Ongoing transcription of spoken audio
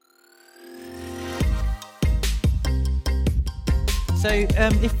So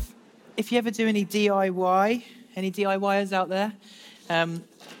if you ever do any DIY, any DIYers out there,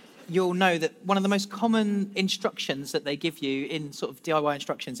 you'll know that one of the most common instructions that they give you in sort of DIY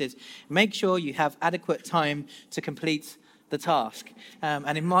instructions is make sure you have adequate time to complete the task. And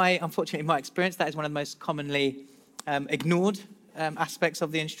unfortunately, in my experience, that is one of the most commonly ignored aspects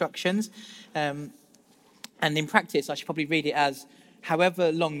of the instructions. And in practice, I should probably read it as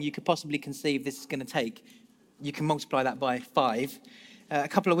however long you could possibly conceive this is going to take, you can multiply that by 5. A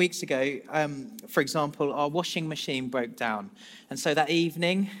couple of weeks ago, for example, our washing machine broke down. And so that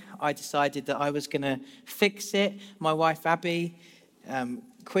evening, I decided that I was going to fix it. My wife, Abby,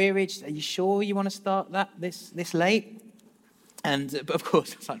 queried, are you sure you want to start that this late? But of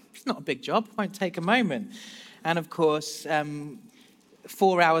course, it's not a big job. It won't take a moment. And of course,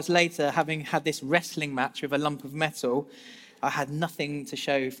 4 hours later, having had this wrestling match with a lump of metal, I had nothing to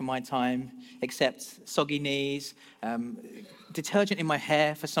show for my time except soggy knees, detergent in my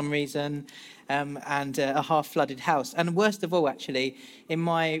hair for some reason, and a half-flooded house. And worst of all, actually, in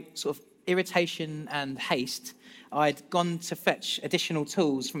my sort of irritation and haste, I'd gone to fetch additional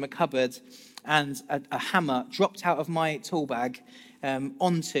tools from a cupboard, and a hammer dropped out of my tool bag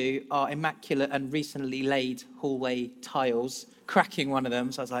onto our immaculate and recently laid hallway tiles, cracking one of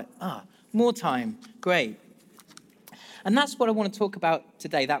them. So I was like, more time, great. And that's what I want to talk about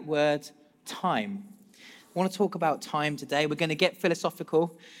today, that word, time. I want to talk about time today. We're going to get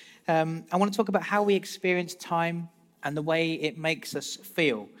philosophical. I want to talk about how we experience time and the way it makes us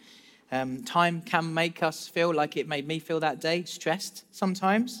feel. Time can make us feel like it made me feel that day, stressed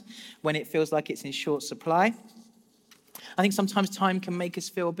sometimes, when it feels like it's in short supply. I think sometimes time can make us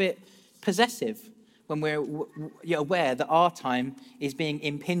feel a bit possessive when we're aware that our time is being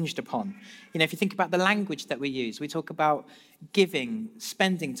impinged upon. You know, if you think about the language that we use, we talk about giving,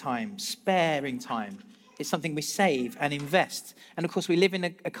 spending time, sparing time. It's something we save and invest. And of course, we live in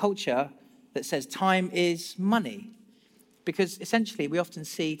a culture that says time is money, because essentially we often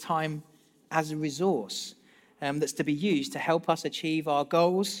see time as a resource that's to be used to help us achieve our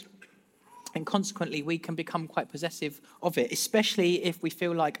goals. And consequently, we can become quite possessive of it, especially if we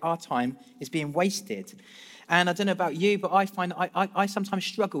feel like our time is being wasted. And I don't know about you, but I find I sometimes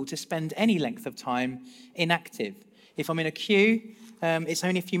struggle to spend any length of time inactive. If I'm in a queue, it's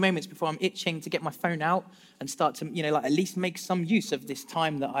only a few moments before I'm itching to get my phone out and start to, at least make some use of this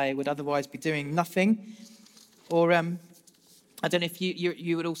time that I would otherwise be doing nothing. Or I don't know if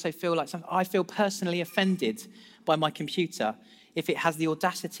you would also feel like I feel personally offended by my computer if it has the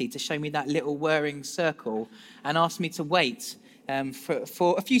audacity to show me that little whirring circle and ask me to wait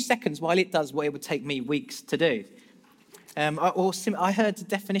for a few seconds while it does what it would take me weeks to do. I heard the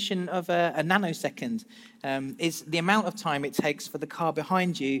definition of a nanosecond is the amount of time it takes for the car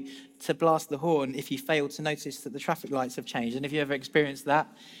behind you to blast the horn if you fail to notice that the traffic lights have changed. And if you ever experienced that,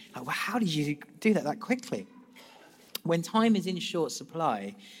 how did you do that quickly? When time is in short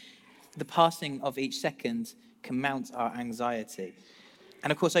supply, the passing of each second can mount our anxiety.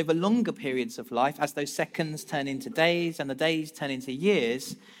 And of course, over longer periods of life, as those seconds turn into days and the days turn into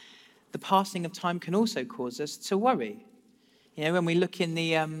years, the passing of time can also cause us to worry. When we look in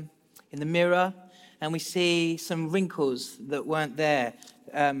the mirror and we see some wrinkles that weren't there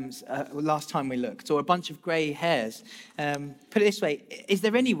last time we looked, or a bunch of grey hairs. Put it this way, is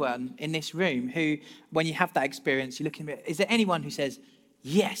there anyone in this room who, when you have that experience, you look in the mirror, is there anyone who says,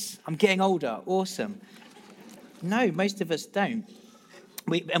 yes, I'm getting older, awesome? No, most of us don't.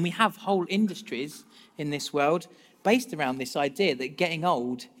 We have whole industries in this world based around this idea that getting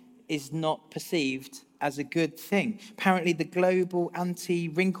old is not perceived as a good thing. Apparently, the global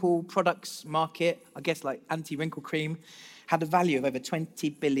anti-wrinkle products market, I guess like anti-wrinkle cream, had a value of over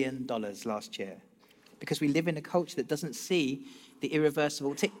 $20 billion last year, because we live in a culture that doesn't see the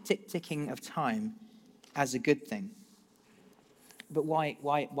irreversible ticking of time as a good thing. But why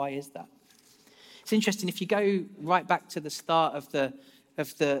is that? It's interesting, if you go right back to the start of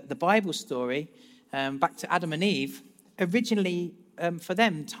the Bible story, back to Adam and Eve, originally for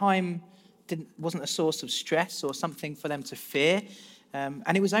them, time wasn't a source of stress or something for them to fear.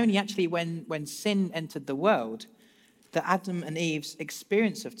 And it was only actually when sin entered the world that Adam and Eve's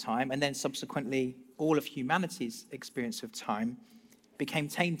experience of time, and then subsequently all of humanity's experience of time, became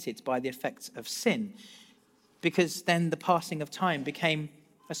tainted by the effects of sin. Because then the passing of time became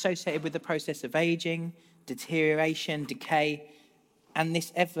associated with the process of aging, deterioration, decay, and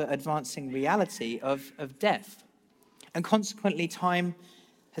this ever-advancing reality of death. And consequently, time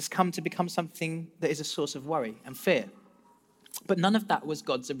has come to become something that is a source of worry and fear. But none of that was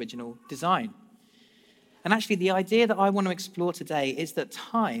God's original design. And actually, the idea that I want to explore today is that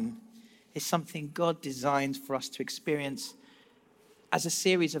time is something God designed for us to experience as a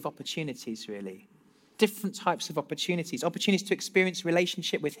series of opportunities, really. Different types of opportunities. Opportunities to experience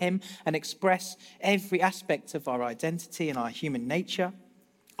relationship with him and express every aspect of our identity and our human nature.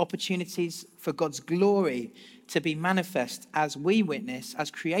 Opportunities for God's glory to be manifest as we witness, as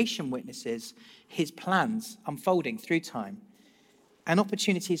creation witnesses, his plans unfolding through time. And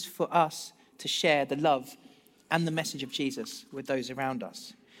opportunities for us to share the love and the message of Jesus with those around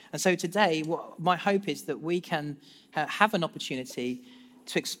us. And so today, my hope is that we can have an opportunity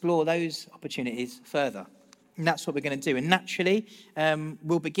to explore those opportunities further. And that's what we're going to do. And naturally,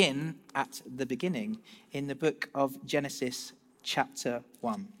 we'll begin at the beginning in the book of Genesis chapter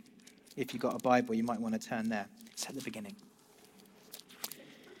 1. If you've got a Bible, you might want to turn there. It's at the beginning.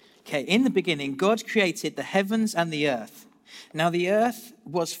 Okay, in the beginning, God created the heavens and the earth. Now the earth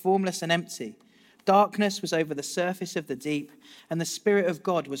was formless and empty. Darkness was over the surface of the deep, and the Spirit of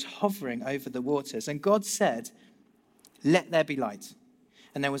God was hovering over the waters. And God said, "Let there be light."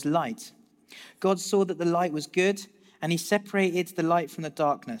 And there was light. God saw that the light was good, and he separated the light from the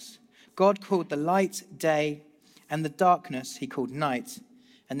darkness. God called the light day, and the darkness he called night.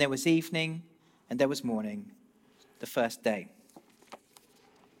 And there was evening, and there was morning, the first day.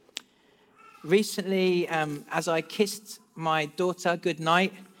 Recently, as I kissed my daughter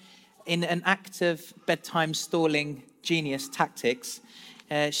goodnight, in an act of bedtime stalling genius tactics,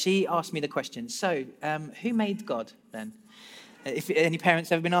 she asked me the question, so who made God then? If any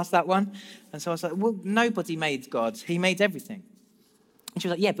parents ever been asked that one? And so I was like, well, nobody made God. He made everything. And she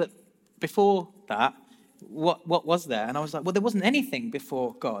was like, yeah, but before that, what was there? And I was like, well, there wasn't anything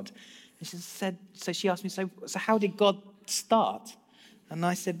before God. And she asked me, so how did God start? And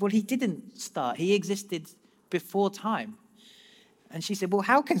I said, well, he didn't start. He existed before time. And she said, well,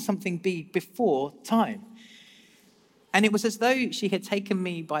 how can something be before time? And it was as though she had taken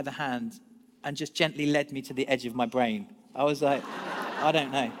me by the hand and just gently led me to the edge of my brain. I was like, I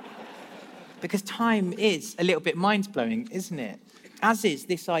don't know. Because time is a little bit mind-blowing, isn't it? As is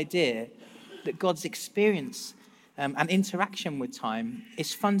this idea that God's experience and interaction with time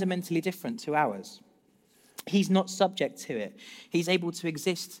is fundamentally different to ours. He's not subject to it. He's able to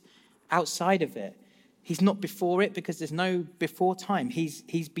exist outside of it. He's not before it because there's no before time.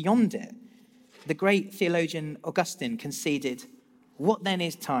 He's beyond it. The great theologian Augustine conceded, "What then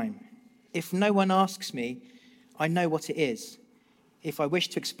is time? If no one asks me, I know what it is. If I wish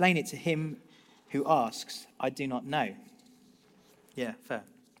to explain it to him who asks, I do not know." Yeah, fair.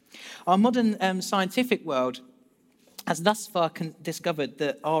 Our modern scientific world has thus far discovered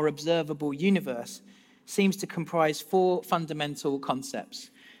that our observable universe seems to comprise four fundamental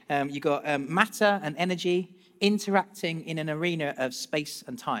concepts. You've got matter and energy interacting in an arena of space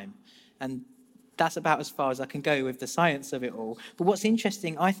and time. And that's about as far as I can go with the science of it all. But what's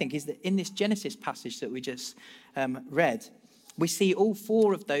interesting, I think, is that in this Genesis passage that we just read, we see all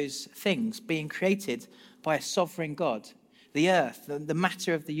four of those things being created by a sovereign God. The earth, the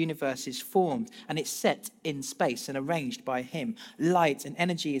matter of the universe is formed and it's set in space and arranged by him. Light and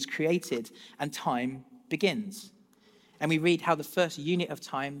energy is created and time begins. And we read how the first unit of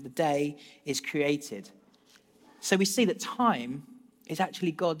time, the day, is created. So we see that time is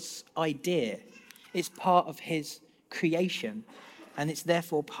actually God's idea. It's part of his creation, and it's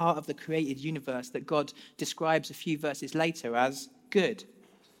therefore part of the created universe that God describes a few verses later as good.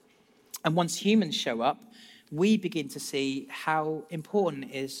 And once humans show up, we begin to see how important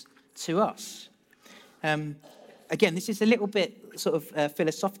it is to us. Again, this is a little bit sort of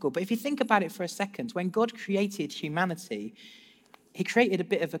philosophical, but if you think about it for a second, when God created humanity, he created a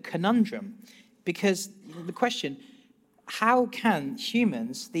bit of a conundrum, because the question, how can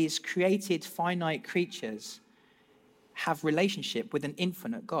humans, these created finite creatures, have relationship with an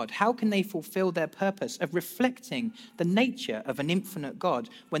infinite God? How can they fulfill their purpose of reflecting the nature of an infinite God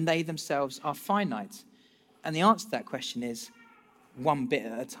when they themselves are finite? And the answer to that question is one bit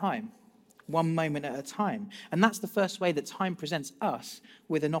at a time. One moment at a time. And that's the first way that time presents us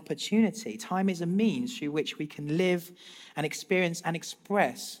with an opportunity. Time is a means through which we can live and experience and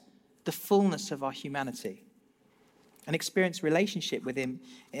express the fullness of our humanity and experience relationship with him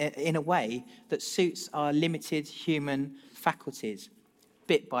in a way that suits our limited human faculties,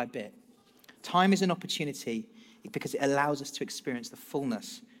 bit by bit. Time is an opportunity because it allows us to experience the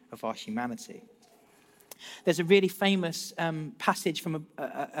fullness of our humanity. There's a really famous passage from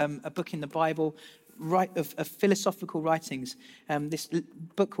a book in the Bible of philosophical writings, this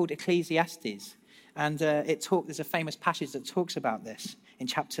book called Ecclesiastes. And there's a famous passage that talks about this in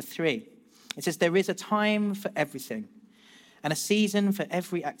chapter 3. It says, "There is a time for everything, and a season for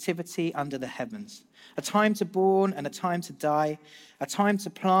every activity under the heavens. A time to born and a time to die, a time to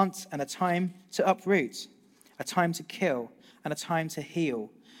plant and a time to uproot, a time to kill, and a time to heal,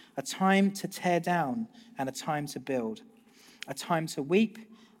 a time to tear down and a time to build, a time to weep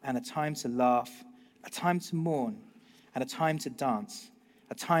and a time to laugh, a time to mourn and a time to dance,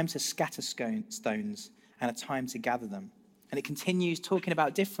 a time to scatter stones and a time to gather them. And it continues talking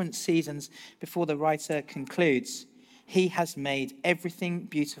about different seasons before the writer concludes. He has made everything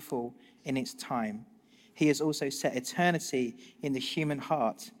beautiful in its time. He has also set eternity in the human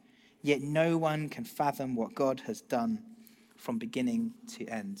heart, yet no one can fathom what God has done from beginning to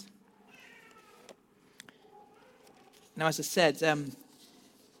end. Now, as I said,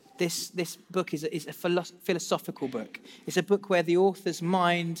 this book is a philosophical book. It's a book where the author's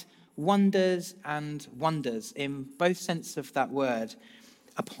mind wonders and wonders, in both senses of that word,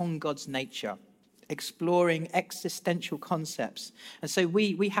 upon God's nature, exploring existential concepts. And so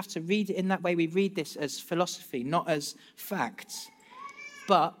we have to read it in that way. We read this as philosophy, not as facts.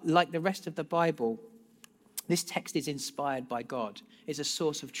 But like the rest of the Bible, this text is inspired by God. It's a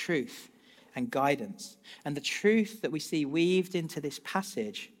source of truth and guidance. And the truth that we see weaved into this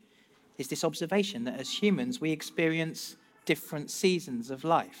passage is this observation that as humans, we experience different seasons of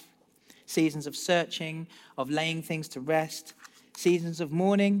life. Seasons of searching, of laying things to rest, seasons of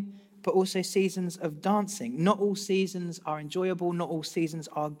mourning, but also seasons of dancing. Not all seasons are enjoyable, not all seasons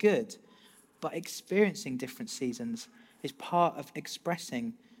are good, but experiencing different seasons is part of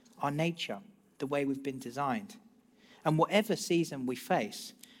expressing our nature, the way we've been designed. And whatever season we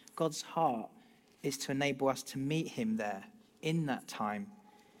face, God's heart is to enable us to meet him there in that time,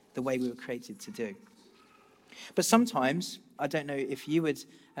 the way we were created to do. But sometimes, I don't know if you would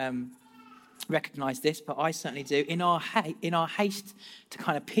recognize this, but I certainly do, in our haste to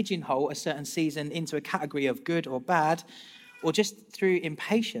kind of pigeonhole a certain season into a category of good or bad, or just through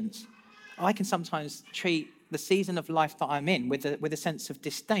impatience, I can sometimes treat the season of life that I'm in with a sense of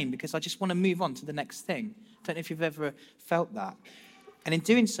disdain, because I just want to move on to the next thing. I don't know if you've ever felt that. And in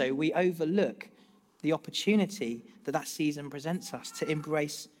doing so, we overlook the opportunity that season presents us to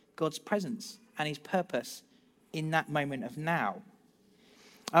embrace God's presence and his purpose in that moment of now.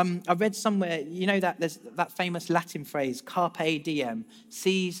 I read somewhere, that there's that famous Latin phrase, carpe diem,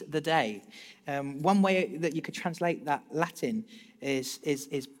 seize the day. One way that you could translate that Latin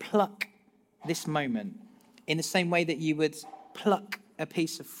is pluck this moment, in the same way that you would pluck a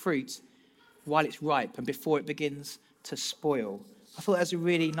piece of fruit while it's ripe and before it begins to spoil. I thought that was a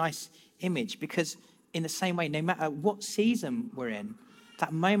really nice image, because in the same way, no matter what season we're in,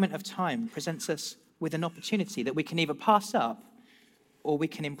 that moment of time presents us with an opportunity that we can either pass up or we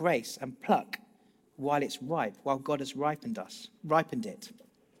can embrace and pluck while it's ripe, while God has ripened it.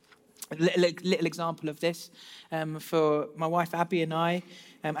 A little example of this for my wife Abby and I,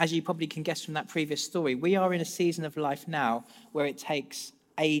 as you probably can guess from that previous story, we are in a season of life now where it takes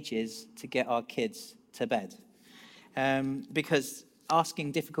ages to get our kids to bed. Because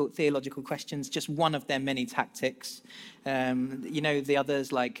asking difficult theological questions, just one of their many tactics. The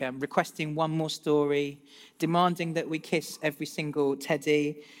others like requesting one more story, demanding that we kiss every single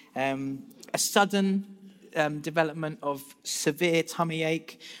teddy, a sudden development of severe tummy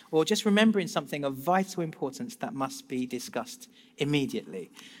ache, or just remembering something of vital importance that must be discussed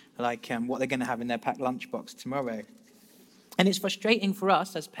immediately, like what they're going to have in their packed lunchbox tomorrow. And it's frustrating for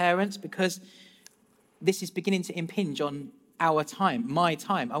us as parents, because this is beginning to impinge on our time, my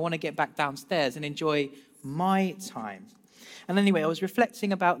time. I want to get back downstairs and enjoy my time. And anyway, I was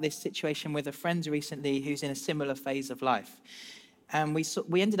reflecting about this situation with a friend recently who's in a similar phase of life. And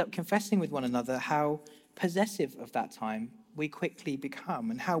we ended up confessing with one another how possessive of that time we quickly become,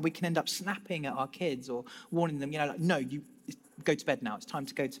 and how we can end up snapping at our kids or warning them, no, you go to bed now, it's time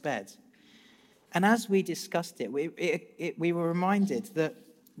to go to bed. And as we discussed it, we were reminded that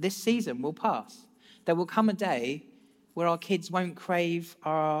this season will pass. There will come a day where our kids won't crave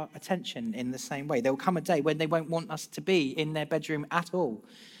our attention in the same way. There will come a day when they won't want us to be in their bedroom at all.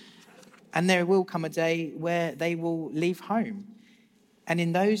 And there will come a day where they will leave home. And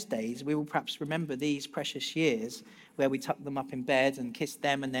in those days, we will perhaps remember these precious years where we tucked them up in bed and kissed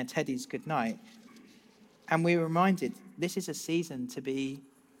them and their teddies goodnight. And we were reminded this is a season to be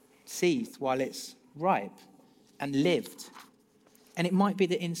seized while it's ripe and lived. And it might be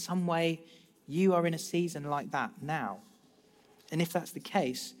that in some way you are in a season like that now. And if that's the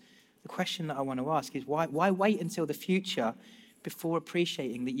case, the question that I want to ask is why wait until the future before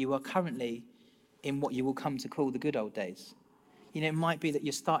appreciating that you are currently in what you will come to call the good old days? It might be that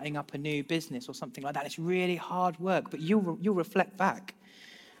you're starting up a new business or something like that. It's really hard work, but you'll reflect back.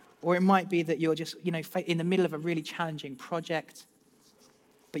 Or it might be that you're just, in the middle of a really challenging project,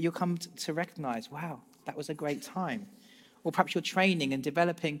 but you'll come to recognize, wow, that was a great time. Or perhaps you're training and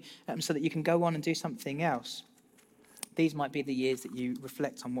developing so that you can go on and do something else. These might be the years that you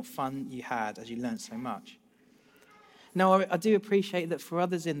reflect on what fun you had as you learnt so much. Now, I do appreciate that for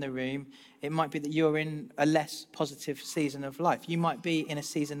others in the room, it might be that you're in a less positive season of life. You might be in a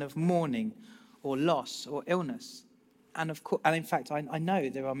season of mourning or loss or illness. And in fact, I know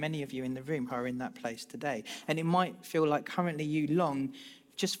there are many of you in the room who are in that place today. And it might feel like currently you long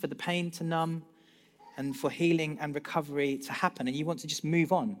just for the pain to numb and for healing and recovery to happen. And you want to just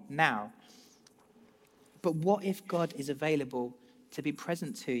move on now. But what if God is available to be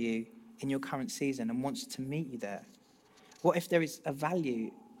present to you in your current season and wants to meet you there? What if there is a value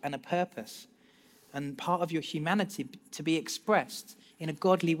and a purpose and part of your humanity to be expressed in a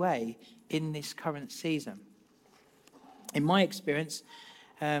godly way in this current season? In my experience,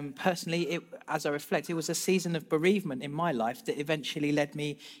 personally, as I reflect, it was a season of bereavement in my life that eventually led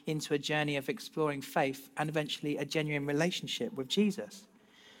me into a journey of exploring faith and eventually a genuine relationship with Jesus.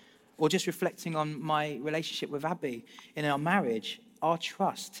 Or just reflecting on my relationship with Abby in our marriage, our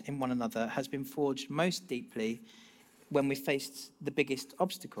trust in one another has been forged most deeply when we faced the biggest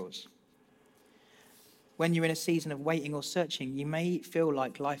obstacles. When you're in a season of waiting or searching, you may feel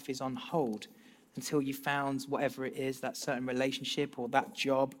like life is on hold until you found whatever it is, that certain relationship or that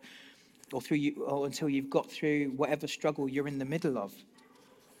job, or until you've got through whatever struggle you're in the middle of.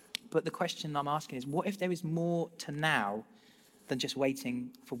 But the question I'm asking is, what if there is more to now than just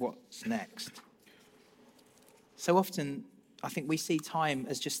waiting for what's next? So often, I think we see time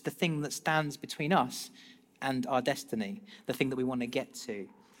as just the thing that stands between us and our destiny, the thing that we want to get to,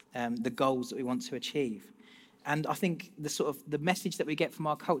 the goals that we want to achieve. And I think the message that we get from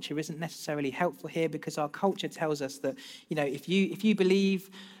our culture isn't necessarily helpful here, because our culture tells us that, if you believe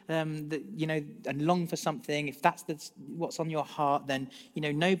that, and long for something, if that's what's on your heart, then,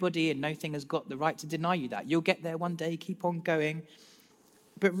 nobody and no thing has got the right to deny you that. You'll get there one day, keep on going.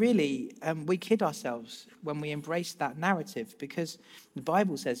 But really, we kid ourselves when we embrace that narrative, because the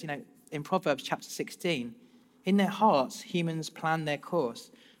Bible says, in Proverbs chapter 16, in their hearts, humans plan their course,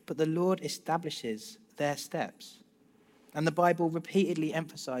 but the Lord establishes their steps. And the Bible repeatedly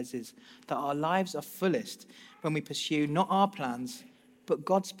emphasizes that our lives are fullest when we pursue not our plans, but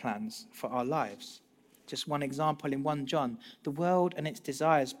God's plans for our lives. Just one example in 1 John, the world and its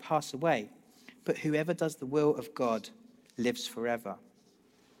desires pass away, but whoever does the will of God lives forever.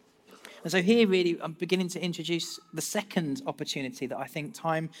 And so here really I'm beginning to introduce the second opportunity that I think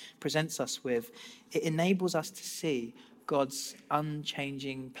time presents us with. It enables us to see God's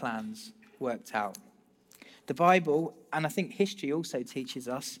unchanging plans worked out. The Bible, and I think history also teaches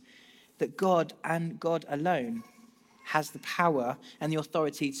us, that God and God alone has the power and the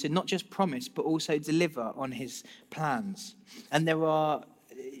authority to not just promise, but also deliver on his plans. And there are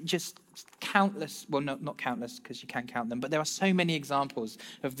just countless, well, not countless because you can count them, but there are so many examples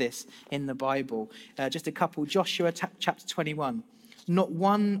of this in the Bible. Just a couple. Joshua chapter 21. Not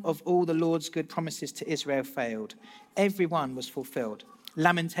one of all the Lord's good promises to Israel failed. Every one was fulfilled.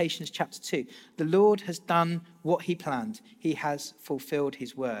 Lamentations chapter 2. The Lord has done what he planned. He has fulfilled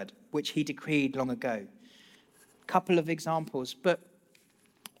his word, which he decreed long ago. Couple of examples, but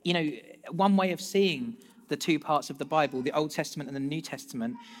one way of seeing the two parts of the Bible, the Old Testament and the New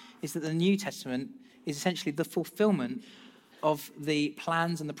Testament, is that the New Testament is essentially the fulfillment of the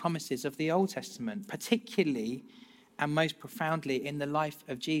plans and the promises of the Old Testament, particularly and most profoundly in the life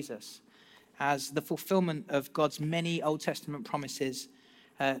of Jesus, as the fulfillment of God's many Old Testament promises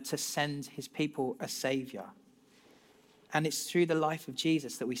to send his people a saviour. And it's through the life of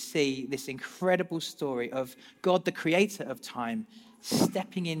Jesus that we see this incredible story of God, the creator of time,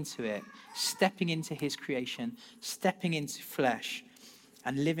 stepping into it, stepping into his creation, stepping into flesh,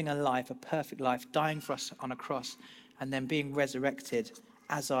 and living a life, a perfect life, dying for us on a cross, and then being resurrected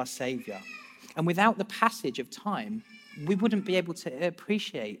as our saviour. And without the passage of time, we wouldn't be able to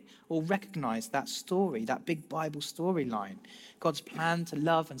appreciate or recognise that story, that big Bible storyline, God's plan to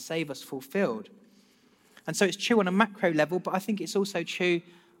love and save us fulfilled. And so it's true on a macro level, but I think it's also true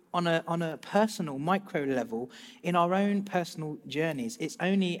on a personal, micro level, in our own personal journeys. It's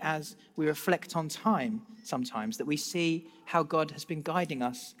only as we reflect on time sometimes that we see how God has been guiding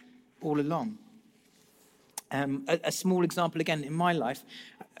us all along. A small example again in my life.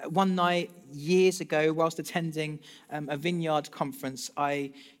 One night years ago, whilst attending a Vineyard conference,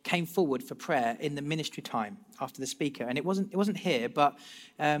 I came forward for prayer in the ministry time after the speaker, and it wasn't here, but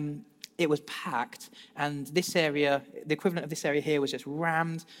it was packed, and this area, the equivalent of this area here, was just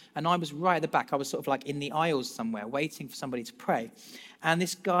rammed, and I was right at the back. I was sort of like in the aisles somewhere, waiting for somebody to pray. And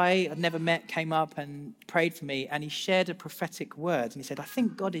this guy I'd never met came up and prayed for me, and he shared a prophetic word, and he said, I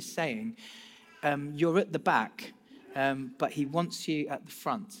think God is saying, you're at the back, but he wants you at the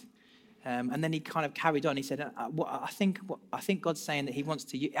front. And then he kind of carried on. He said, I think God's saying that he wants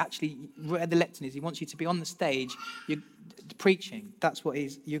to, where the lectern is, he wants you to be on the stage, you're preaching. That's what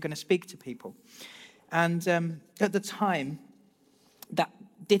you're going to speak to people. And at the time, that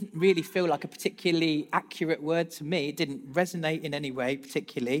didn't really feel like a particularly accurate word to me. It didn't resonate in any way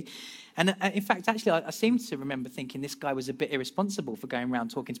particularly. And in fact, actually, I seem to remember thinking this guy was a bit irresponsible for going around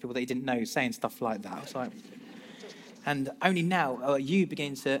talking to people that he didn't know, saying stuff like that. I was like, and only now are you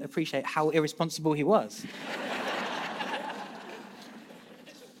beginning to appreciate how irresponsible he was.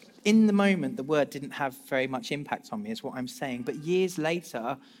 In the moment, the word didn't have very much impact on me, is what I'm saying. But years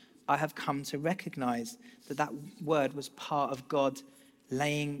later, I have come to recognize that that word was part of God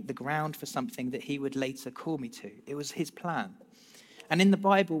laying the ground for something that he would later call me to. It was his plan. And in the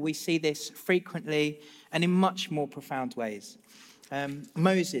Bible, we see this frequently and in much more profound ways.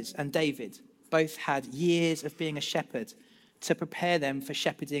 Moses and David both had years of being a shepherd to prepare them for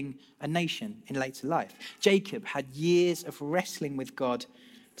shepherding a nation in later life. Jacob had years of wrestling with God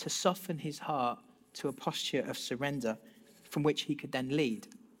to soften his heart to a posture of surrender from which he could then lead.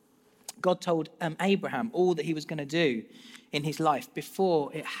 God told Abraham all that he was going to do in his life before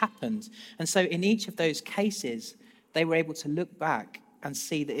it happened. And so in each of those cases, they were able to look back and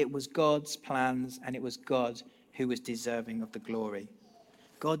see that it was God's plans and it was God who was deserving of the glory.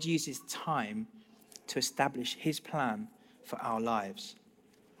 God uses time to establish his plan for our lives.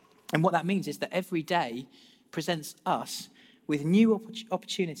 And what that means is that every day presents us with new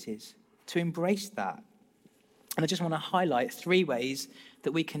opportunities to embrace that. And I just want to highlight 3 ways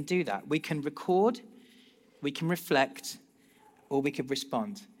that we can do that. We can record, we can reflect, or we can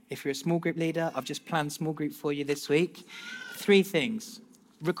respond. If you're a small group leader, I've just planned small group for you this week. 3 things.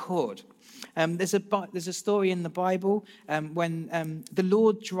 Record. There's a story in the Bible when the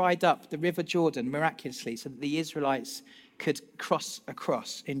Lord dried up the River Jordan miraculously so that the Israelites could cross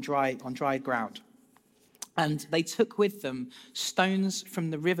across on dry ground. And they took with them stones from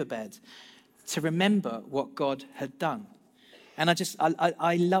the riverbed to remember what God had done. And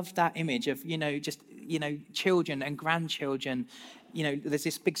I love that image of, children and grandchildren. There's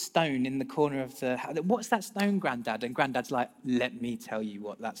this big stone in the corner of the house. What's that stone, Granddad? And Granddad's like, let me tell you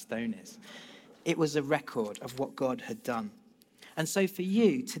what that stone is. It was a record of what God had done. And so for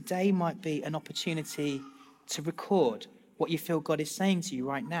you, today might be an opportunity to record what you feel God is saying to you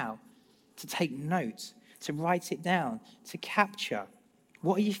right now, to take notes, to write it down, to capture.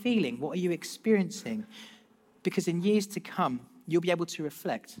 What are you feeling? What are you experiencing? Because in years to come, you'll be able to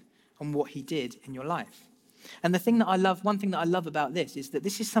reflect on what he did in your life. And one thing that I love about this is that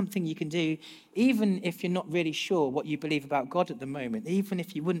this is something you can do even if you're not really sure what you believe about God at the moment. Even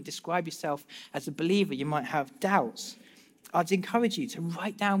if you wouldn't describe yourself as a believer, you might have doubts. I'd encourage you to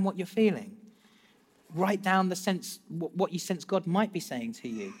write down what you're feeling. Write down what you sense God might be saying to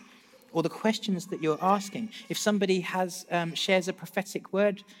you, or the questions that you're asking. If somebody shares a prophetic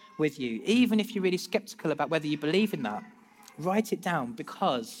word with you, even if you're really skeptical about whether you believe in that, write it down,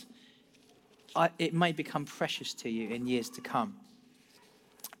 because it may become precious to you in years to come.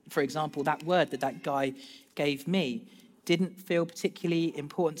 For example, that word that guy gave me didn't feel particularly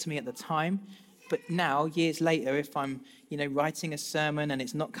important to me at the time, but now, years later, if I'm, writing a sermon and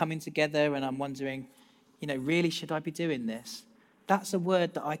it's not coming together and I'm wondering, really, should I be doing this? That's a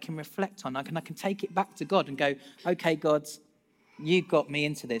word that I can reflect on. I can take it back to God and go, okay, God, you got me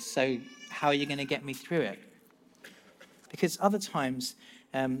into this, so how are you going to get me through it? Because other times,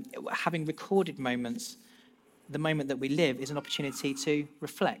 having recorded moments, the moment that we live is an opportunity to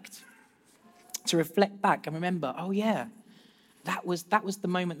reflect back and remember, oh yeah, that was the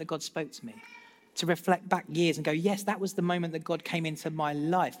moment that God spoke to me. To reflect back years and go, yes, that was the moment that God came into my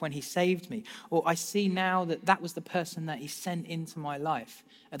life when he saved me. Or I see now that was the person that he sent into my life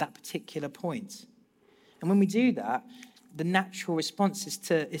at that particular point. And when we do that, the natural response is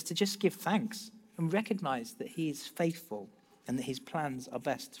to just give thanks and recognize that he is faithful and that his plans are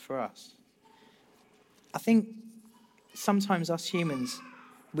best for us. I think sometimes us humans,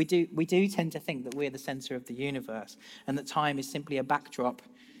 we do tend to think that we're the center of the universe and that time is simply a backdrop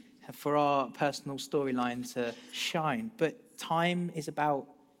for our personal storyline to shine. But time is about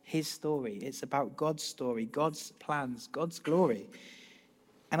his story. It's about God's story, God's plans, God's glory.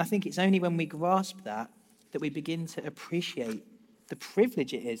 And I think it's only when we grasp that we begin to appreciate the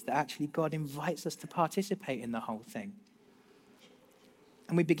privilege it is that actually God invites us to participate in the whole thing.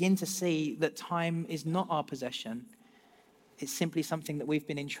 And we begin to see that time is not our possession. It's simply something that we've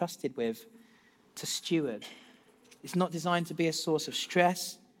been entrusted with to steward. It's not designed to be a source of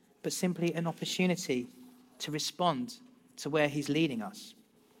stress, but simply an opportunity to respond to where he's leading us.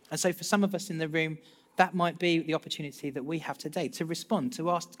 And so for some of us in the room, That might be the opportunity that we have today to respond, to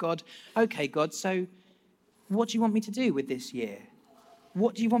ask God, okay, God, so what do you want me to do with this year?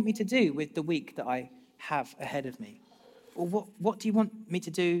 What do you want me to do with the week that I have ahead of me? Or what do you want me to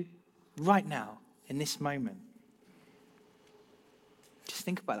do right now, in this moment? Just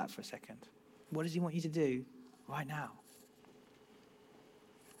think about that for a second. What does he want you to do right now?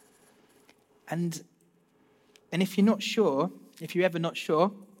 And if you're not sure, if you're ever not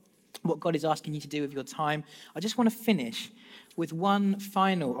sure what God is asking you to do with your time, I just want to finish with one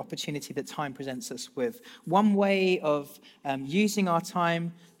final opportunity that time presents us with. One way of using our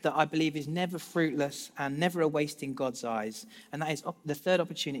time that I believe is never fruitless and never a waste in God's eyes. And that is the third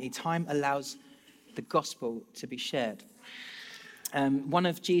opportunity. Time allows the gospel to be shared. One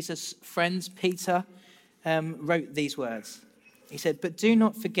of Jesus' friends, Peter, wrote these words. He said, "But do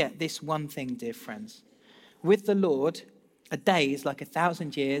not forget this one thing, dear friends. With the Lord, a day is like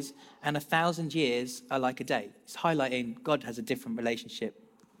 1,000 years, and 1,000 years are like a day." It's highlighting God has a different relationship,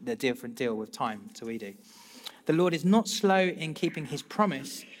 a different deal with time to we do. "The Lord is not slow in keeping his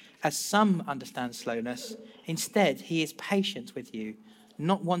promise, as some understand slowness. Instead, he is patient with you,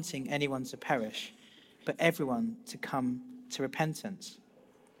 not wanting anyone to perish, but everyone to come to repentance."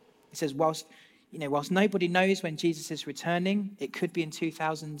 He says, whilst nobody knows when Jesus is returning, it could be in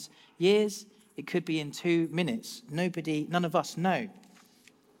 2,000 years, it could be in 2 minutes. None of us know.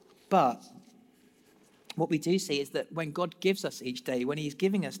 But what we do see is that when God gives us each day, when he's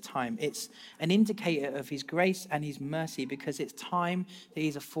giving us time, it's an indicator of his grace and his mercy, because it's time that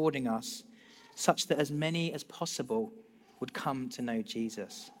he's affording us such that as many as possible would come to know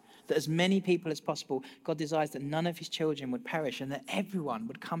Jesus. That as many people as possible, God desires that none of his children would perish, and that everyone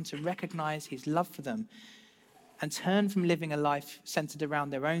would come to recognize his love for them and turn from living a life centered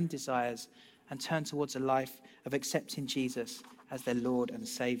around their own desires and turn towards a life of accepting Jesus as their Lord and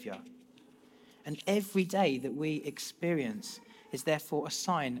Savior. And every day that we experience is therefore a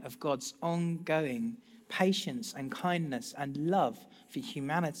sign of God's ongoing patience and kindness and love for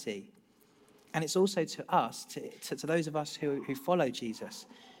humanity. And it's also to us, to those of us who follow Jesus,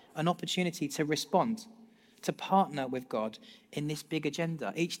 an opportunity to respond, to partner with God in this big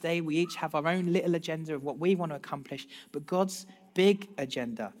agenda. Each day we each have our own little agenda of what we want to accomplish, but God's big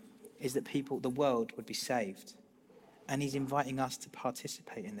agenda is that the world would be saved. And he's inviting us to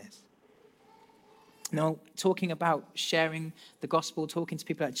participate in this. Now, talking about sharing the gospel, talking to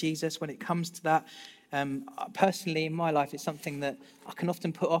people about Jesus, when it comes to that, personally in my life, it's something that I can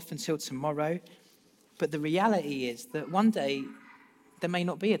often put off until tomorrow. But the reality is that one day there may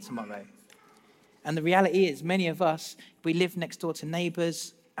not be a tomorrow. And the reality is, many of us, we live next door to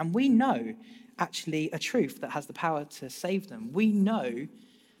neighbours, and we know actually a truth that has the power to save them. We know,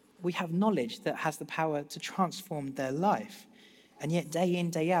 we have knowledge that has the power to transform their life. And yet day in,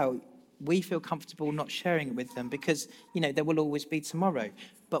 day out, we feel comfortable not sharing it with them because, there will always be tomorrow.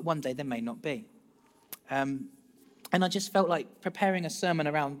 But one day there may not be. And I just felt like preparing a sermon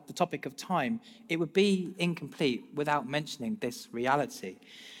around the topic of time, it would be incomplete without mentioning this reality.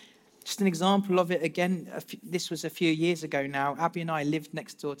 Just an example of it again, this was a few years ago now. Abby and I lived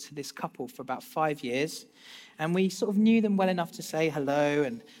next door to this couple for about 5 years, and we sort of knew them well enough to say hello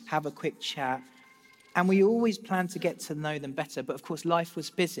and have a quick chat. And we always planned to get to know them better, but of course life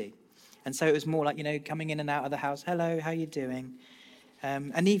was busy. And so it was more like, coming in and out of the house, hello, how are you doing?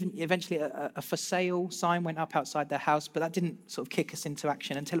 And even eventually a for sale sign went up outside their house, but that didn't sort of kick us into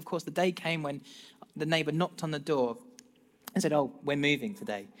action until, of course, the day came when the neighbour knocked on the door and said, "Oh, we're moving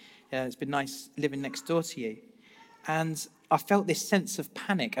today. It's been nice living next door to you." And I felt this sense of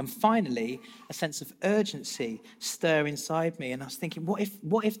panic and finally a sense of urgency stir inside me. And I was thinking, what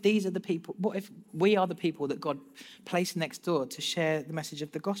if these are the people, what if we are the people that God placed next door to share the message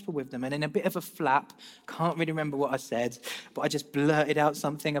of the gospel with them? And in a bit of a flap, can't really remember what I said, but I just blurted out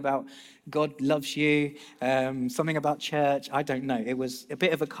something about God loves you, something about church. I don't know. It was a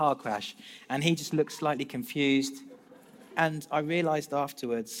bit of a car crash. And he just looked slightly confused. And I realized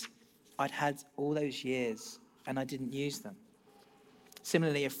afterwards I'd had all those years and I didn't use them.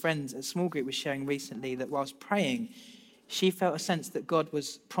 Similarly, a friend, a small group, was sharing recently that whilst praying, she felt a sense that God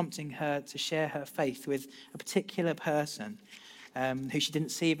was prompting her to share her faith with a particular person who she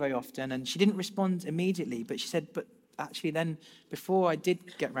didn't see very often. And she didn't respond immediately, but she said, but actually then, before I did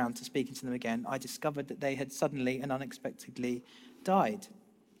get round to speaking to them again, I discovered that they had suddenly and unexpectedly died.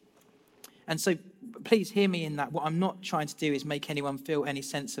 And so please hear me in that. What I'm not trying to do is make anyone feel any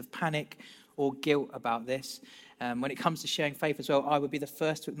sense of panic or guilt about this. When it comes to sharing faith as well, I would be the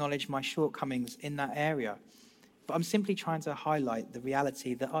first to acknowledge my shortcomings in that area. But I'm simply trying to highlight the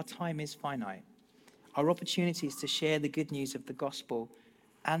reality that our time is finite. Our opportunities to share the good news of the gospel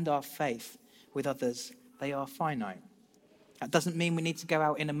and our faith with others, they are finite. That doesn't mean we need to go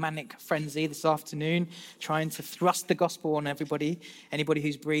out in a manic frenzy this afternoon, trying to thrust the gospel on everybody, anybody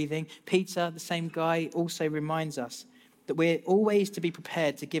who's breathing. Peter, the same guy, also reminds us that we're always to be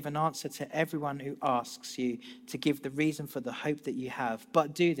prepared to give an answer to everyone who asks you, to give the reason for the hope that you have.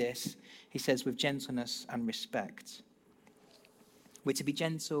 But do this, he says, with gentleness and respect. We're to be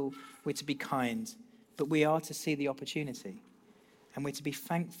gentle, we're to be kind, but we are to see the opportunity. And we're to be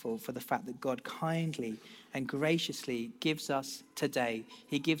thankful for the fact that God kindly and graciously gives us today,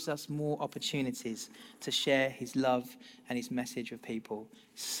 he gives us more opportunities to share his love and his message with people,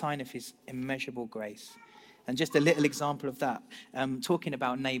 sign of his immeasurable grace. And just a little example of that, talking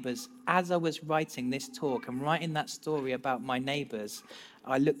about neighbours, as I was writing this talk and writing that story about my neighbours,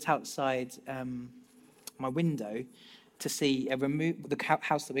 I looked outside my window to see the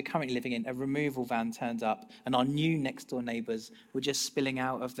house that we're currently living in, a removal van turned up, and our new next door neighbours were just spilling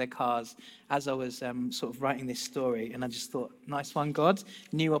out of their cars as I was sort of writing this story. And I just thought, nice one, God,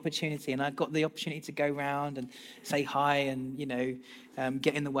 new opportunity. And I got the opportunity to go round and say hi and,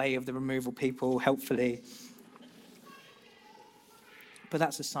 get in the way of the removal people, helpfully. But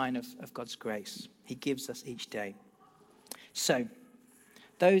that's a sign of God's grace. He gives us each day. So,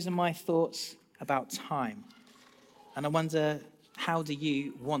 those are my thoughts about time. And I wonder, how do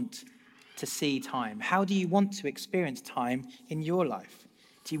you want to see time? How do you want to experience time in your life?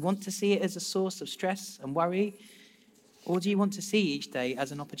 Do you want to see it as a source of stress and worry? Or do you want to see each day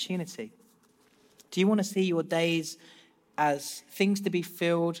as an opportunity? Do you want to see your days as things to be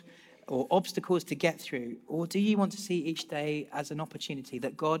filled or obstacles to get through? Or do you want to see each day as an opportunity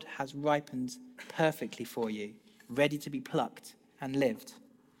that God has ripened perfectly for you, ready to be plucked and lived?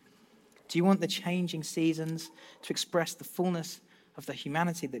 Do you want the changing seasons to express the fullness of the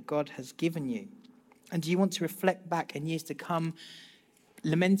humanity that God has given you? And do you want to reflect back in years to come,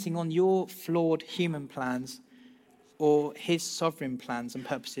 lamenting on your flawed human plans or his sovereign plans and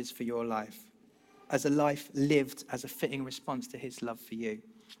purposes for your life, as a life lived as a fitting response to his love for you?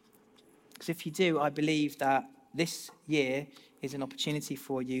 Because if you do, I believe that this year is an opportunity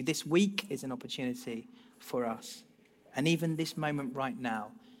for you. This week is an opportunity for us. And even this moment right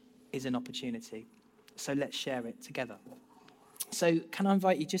now is an opportunity. So let's share it together. So can I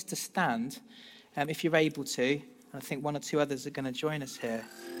invite you just to stand, if you're able to. I think one or two others are going to join us here.